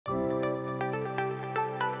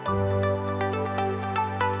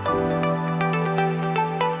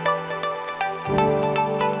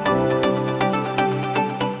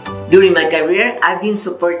During my career, I've been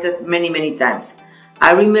supported many times.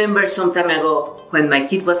 I remember some time ago when my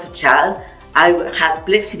kid was a child, I had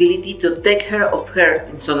flexibility to take care of her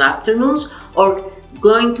in some afternoons or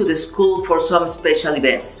going to the school for some special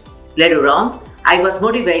events. Later on, I was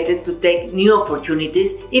motivated to take new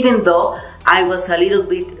opportunities even though I was a little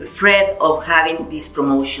bit afraid of having this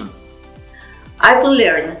promotion. I've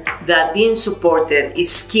learned that being supported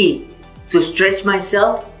is key to stretch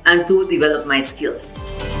myself and to develop my skills.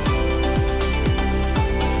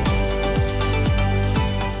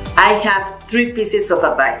 I have 3 pieces of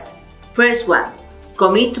advice. First one,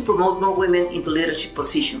 commit to promote more women into leadership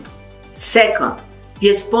positions. Second, be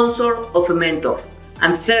a sponsor of a mentor.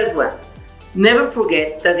 And third one, never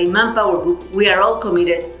forget that in ManpowerGroup we are all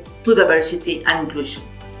committed to diversity and inclusion.